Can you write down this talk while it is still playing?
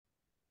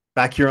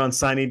Back here on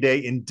signing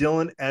day, and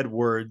Dylan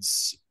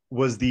Edwards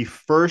was the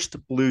first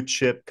blue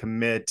chip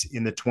commit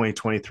in the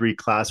 2023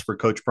 class for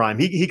Coach Prime.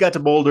 He got to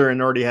Boulder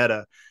and already had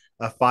a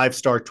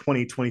five-star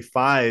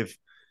 2025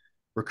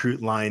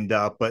 recruit lined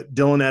up, but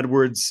Dylan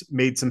Edwards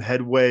made some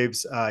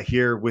headwaves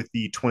here with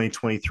the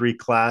 2023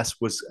 class,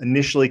 was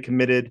initially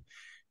committed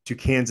to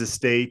Kansas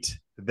State,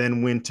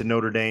 then went to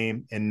Notre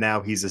Dame, and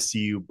now he's a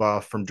CU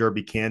Buff from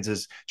Derby,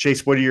 Kansas.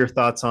 Chase, what are your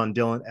thoughts on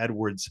Dylan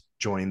Edwards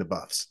joining the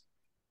Buffs?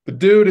 The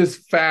dude is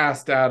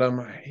fast,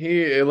 Adam.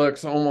 He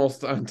looks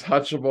almost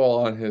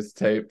untouchable on his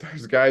tape.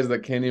 There's guys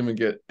that can't even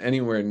get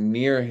anywhere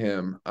near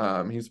him.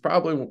 He's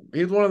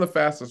one of the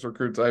fastest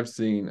recruits I've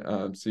seen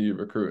CU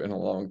recruit in a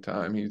long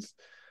time. He's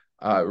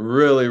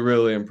really,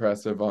 really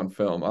impressive on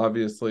film.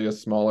 Obviously, a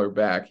smaller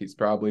back. He's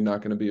probably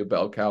not going to be a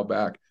bell cow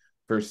back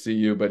for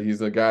CU, but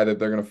he's a guy that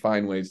they're going to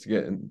find ways to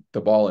get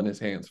the ball in his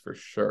hands for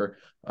sure,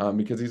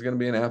 because he's going to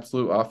be an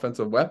absolute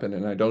offensive weapon.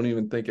 And I don't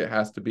even think it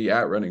has to be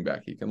at running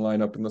back. He can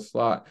line up in the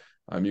slot.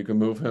 You can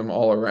move him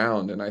all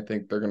around, and I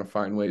think they're going to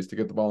find ways to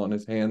get the ball in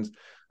his hands.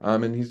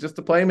 And he's just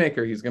a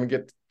playmaker. He's going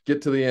to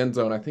get to the end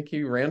zone. I think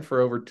he ran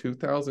for over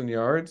 2,000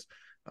 yards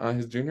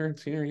his junior and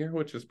senior year,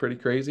 which is pretty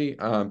crazy.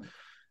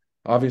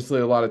 Obviously,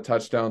 a lot of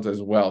touchdowns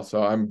as well.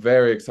 So I'm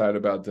very excited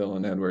about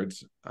Dylan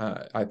Edwards.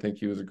 I think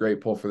he was a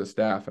great pull for the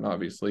staff, and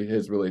obviously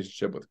his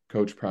relationship with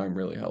Coach Prime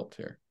really helped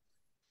here.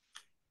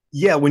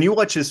 Yeah, when you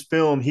watch his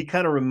film, he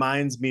kind of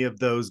reminds me of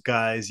those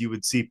guys you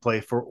would see play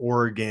for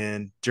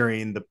Oregon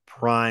during the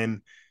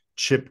prime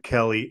Chip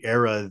Kelly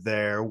era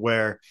there,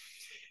 where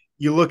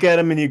you look at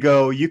him and you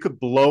go, you could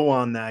blow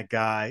on that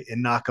guy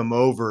and knock him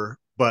over,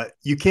 but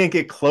you can't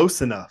get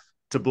close enough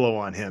to blow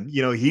on him.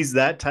 You know, he's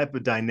that type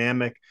of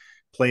dynamic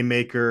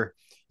playmaker.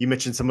 You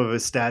mentioned some of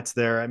his stats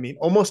there. I mean,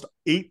 almost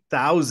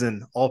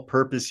 8,000 all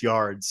purpose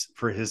yards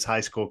for his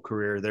high school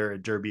career there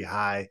at Derby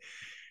High. I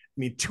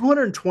mean,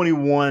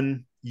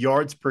 221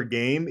 yards per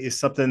game is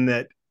something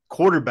that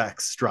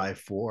quarterbacks strive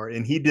for.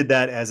 And he did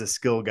that as a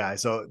skill guy.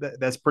 So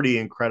that's pretty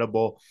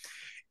incredible.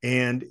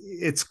 And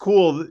it's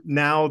cool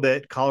now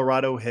that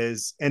Colorado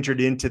has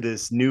entered into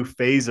this new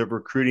phase of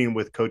recruiting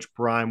with Coach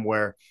Prime,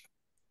 where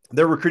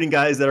they're recruiting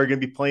guys that are going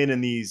to be playing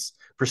in these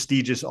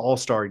prestigious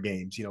all-star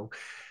games. You know,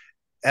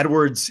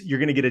 Edwards, you're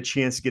going to get a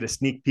chance to get a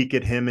sneak peek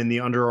at him in the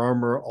Under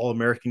Armour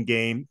All-American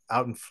game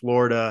out in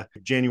Florida,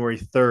 January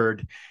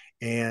 3rd.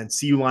 And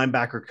CU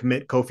linebacker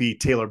commit Kofi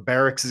Taylor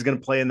Barracks is going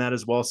to play in that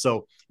as well.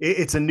 So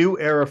it's a new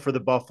era for the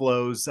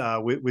Buffaloes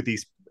with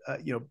these,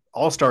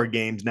 all-star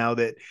games now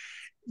that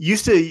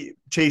used to,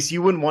 Chase,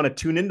 you wouldn't want to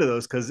tune into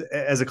those because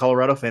as a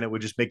Colorado fan, it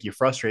would just make you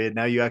frustrated.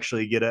 Now you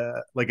actually get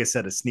like I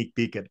said, a sneak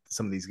peek at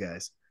some of these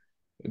guys.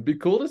 It'd be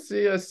cool to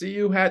see a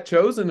CU hat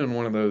chosen in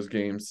one of those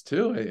games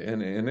too,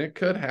 and it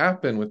could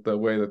happen with the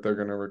way that they're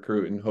going to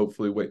recruit and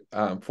hopefully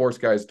force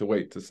guys to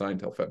wait to sign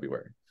till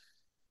February.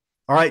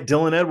 All right,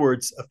 Dylan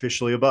Edwards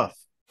officially a Buff.